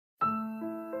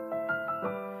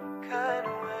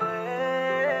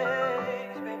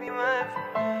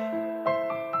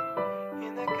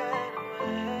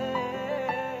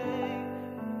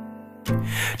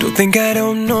Don't think I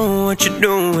don't know what you're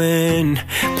doing,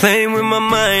 playing with my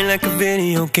mind like a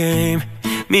video game.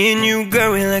 Me and you,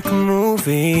 girl, we like a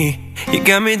movie. You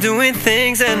got me doing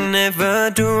things I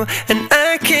never do, and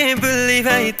I can't believe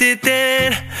how you did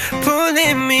that,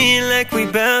 pulling me like we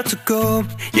about to go.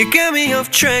 You got me off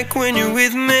track when you're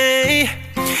with me.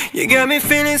 You got me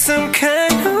feeling some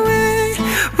kind of way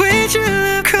with your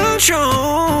love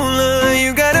controller.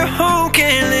 You got a hold,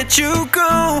 can't let you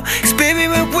go, 'cause baby,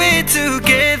 when we're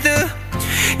together,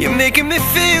 you're making me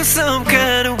feel some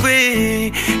kind of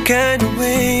way, kind of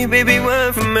way. Baby,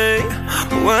 why for me?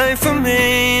 Why for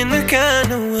me in the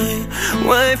kind of way?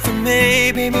 Why for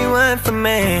me, baby, why for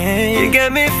me? You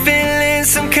got me feeling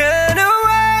some kind of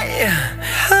way,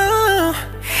 oh,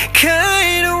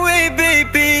 kind of way,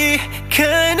 baby,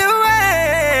 kind of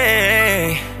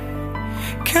way,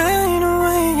 kind of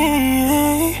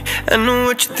way. I know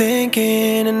what you're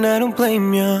thinking and I don't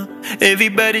blame you.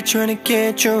 Everybody trying to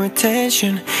get your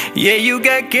attention. Yeah, you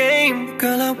got game,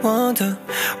 girl, I wonder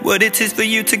what it is for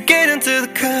you to get under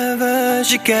the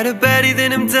covers. You got a body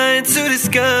that I'm dying to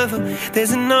discover.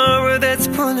 There's an aura that's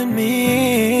pulling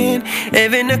me in.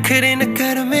 Every nook and I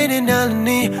gotta make it all I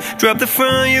need. Drop the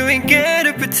front, you ain't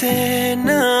gotta pretend,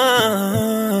 no.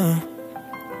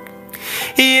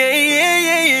 Yeah, yeah,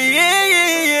 yeah, yeah, yeah,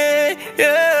 yeah,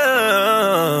 yeah.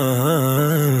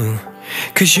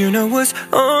 'Cause you know what's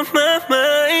on my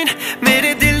mind.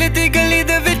 मेरे दिल दी गली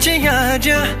दे विच आ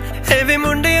जा, एवे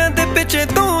मुंडियां दे पिछे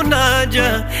तू ना जा,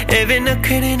 एवे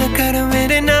नखरे न कर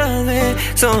मेरे नाल वे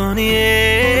सोनिए।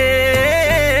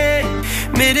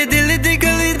 मेरे दिल दी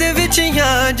गली दे विच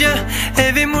आ जा,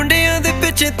 एवे मुंडियां दे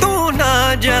पिछे तू ना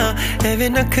जा, एवे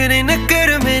नखरे न कर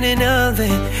मेरे नाल वे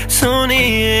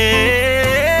सोनिए।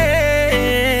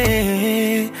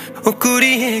 ओ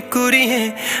कुड़ी है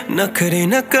नखरे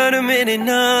न कर मेरे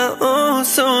नाल, ओ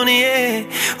सोनिए।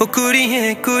 ओ कुड़ी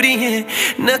है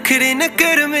नखरे न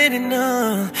कर मेरे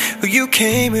नाल. Who you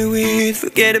came here with,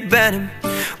 forget about him.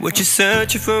 What you're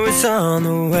searching for is on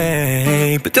the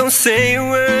way, but don't say a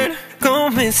word, go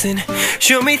missing.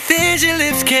 Show me things your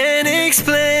lips can't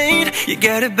explain. You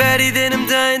got a body that I'm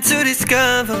dying to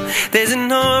discover. There's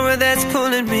an aura that's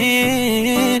pulling me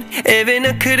in. Every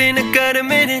nook and I gotta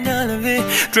make it all of it.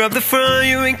 Drop the front,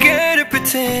 you ain't gotta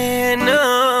pretend, no.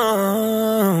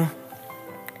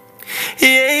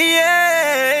 Yeah,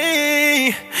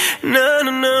 yeah, no,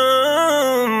 no, no.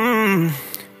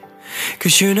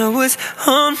 'Cause you know what's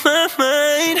on my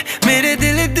mind. मेरे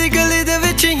दिल दी गली दे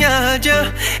विच आ जा,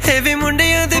 एवे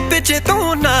मुंडियां दे पिछे तू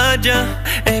ना जा,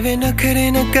 एवे नखरे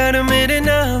न कर मेरे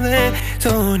नाल वे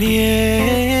सोनिए।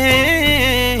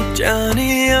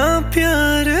 जानिया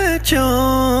प्यार जो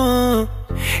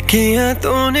किया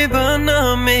तूने बना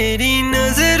मेरी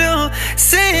नजरों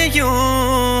से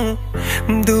यूं,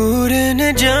 दूर न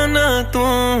जाना तू।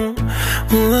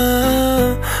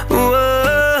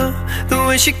 The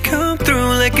way she come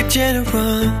through like a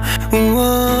general,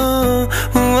 whoa,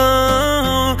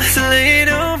 whoa, slay it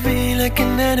on me like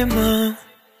an animal.